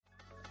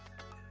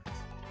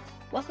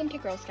Welcome to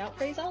Girl Scout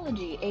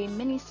Phraseology, a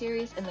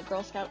mini-series in the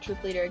Girl Scout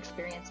Troop Leader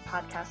Experience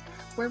podcast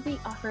where we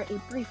offer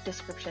a brief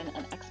description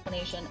and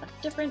explanation of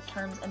different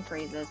terms and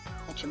phrases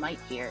that you might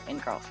hear in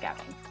Girl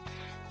Scouting.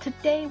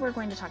 Today we're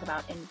going to talk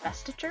about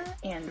investiture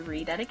and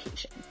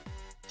rededication.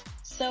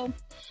 So,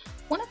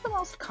 one of the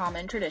most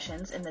common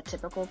traditions in the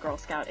typical Girl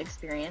Scout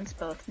experience,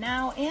 both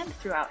now and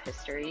throughout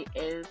history,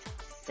 is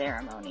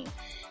ceremony.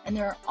 And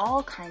there are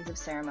all kinds of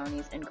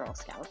ceremonies in Girl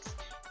Scouts.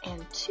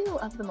 And two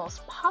of the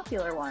most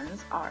popular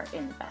ones are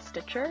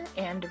investiture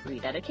and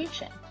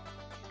rededication.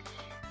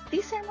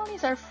 These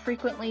ceremonies are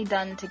frequently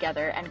done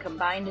together and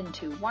combined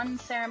into one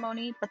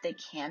ceremony, but they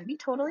can be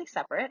totally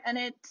separate, and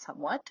it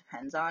somewhat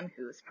depends on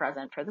who's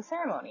present for the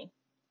ceremony.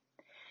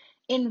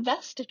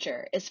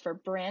 Investiture is for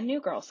brand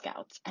new Girl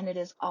Scouts, and it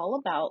is all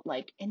about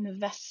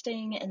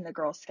investing in the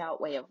Girl Scout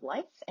way of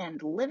life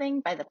and living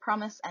by the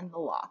promise and the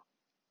law.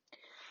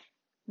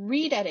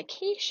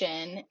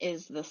 Rededication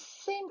is the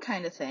same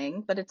kind of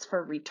thing, but it's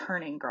for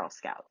returning Girl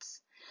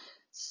Scouts.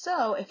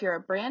 So if you're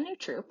a brand new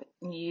troop,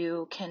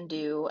 you can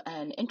do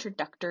an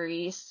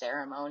introductory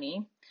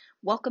ceremony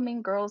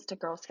welcoming girls to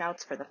Girl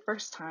Scouts for the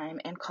first time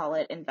and call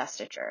it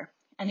investiture.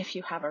 And if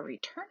you have a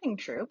returning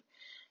troop,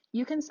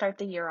 you can start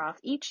the year off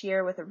each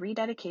year with a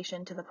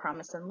rededication to the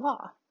promise and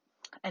law.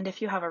 And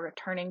if you have a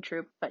returning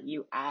troop but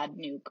you add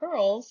new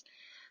girls,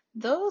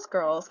 those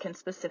girls can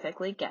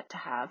specifically get to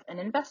have an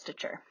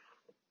investiture.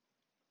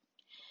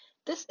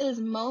 This is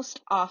most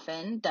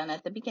often done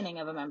at the beginning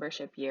of a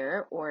membership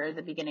year or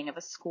the beginning of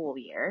a school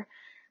year,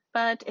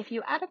 but if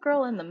you add a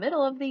girl in the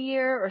middle of the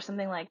year or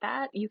something like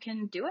that, you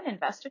can do an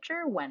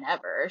investiture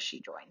whenever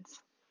she joins.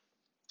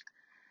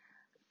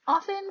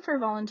 Often for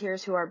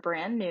volunteers who are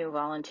brand new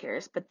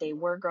volunteers, but they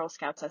were Girl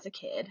Scouts as a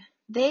kid,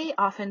 they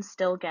often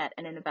still get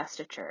an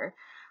investiture,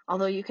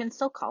 although you can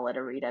still call it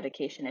a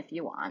rededication if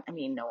you want. I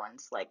mean, no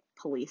one's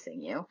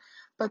policing you.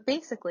 But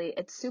basically,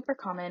 it's super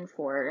common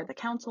for the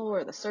council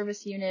or the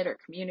service unit or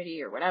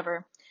community or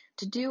whatever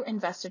to do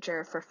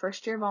investiture for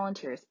first year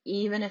volunteers,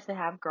 even if they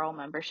have girl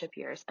membership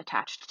years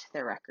attached to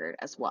their record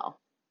as well.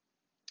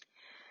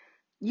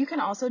 You can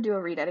also do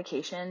a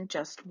rededication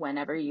just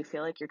whenever you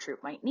feel like your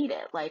troop might need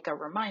it, like a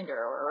reminder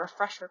or a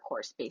refresher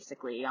course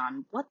basically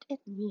on what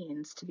it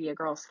means to be a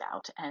Girl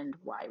Scout and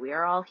why we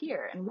are all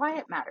here and why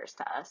it matters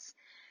to us.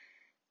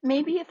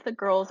 Maybe if the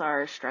girls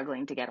are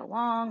struggling to get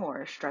along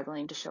or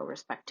struggling to show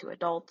respect to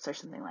adults or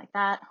something like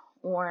that,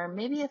 or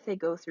maybe if they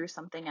go through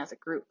something as a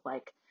group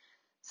like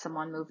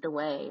someone moved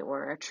away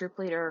or a troop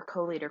leader or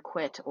co-leader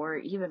quit, or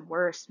even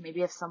worse,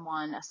 maybe if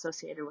someone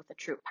associated with the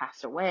troop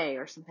passed away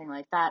or something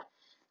like that,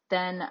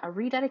 then a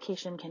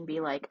rededication can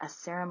be like a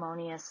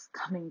ceremonious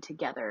coming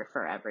together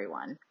for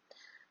everyone.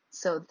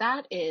 So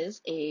that is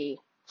a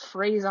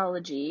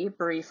phraseology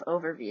brief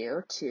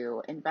overview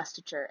to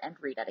investiture and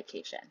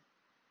rededication.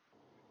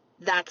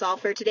 That's all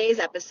for today's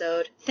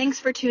episode. Thanks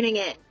for tuning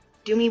in.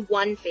 Do me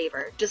one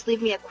favor. Just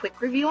leave me a quick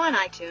review on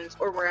iTunes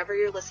or wherever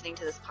you're listening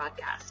to this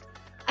podcast.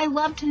 I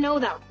love to know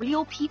that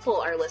real people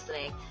are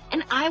listening,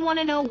 and I want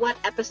to know what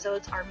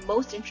episodes are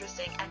most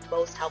interesting and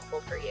most helpful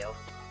for you.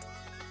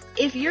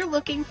 If you're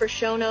looking for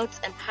show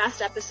notes and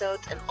past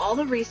episodes and all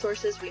the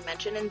resources we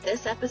mention in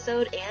this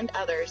episode and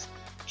others,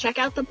 check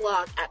out the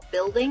blog at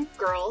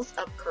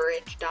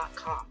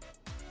buildinggirlsofcourage.com.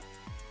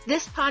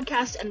 This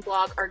podcast and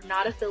blog are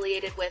not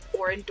affiliated with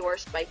or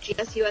endorsed by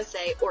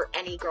GSUSA or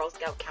any Girl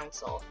Scout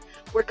Council.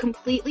 We're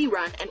completely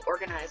run and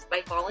organized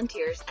by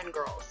volunteers and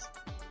girls.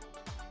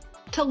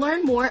 To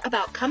learn more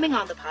about coming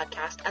on the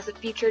podcast as a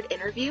featured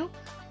interview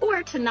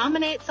or to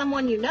nominate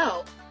someone you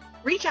know,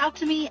 reach out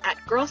to me at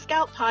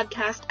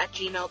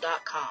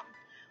girlscoutpodcast@gmail.com.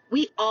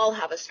 We all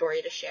have a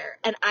story to share,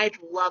 and I'd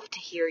love to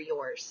hear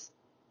yours.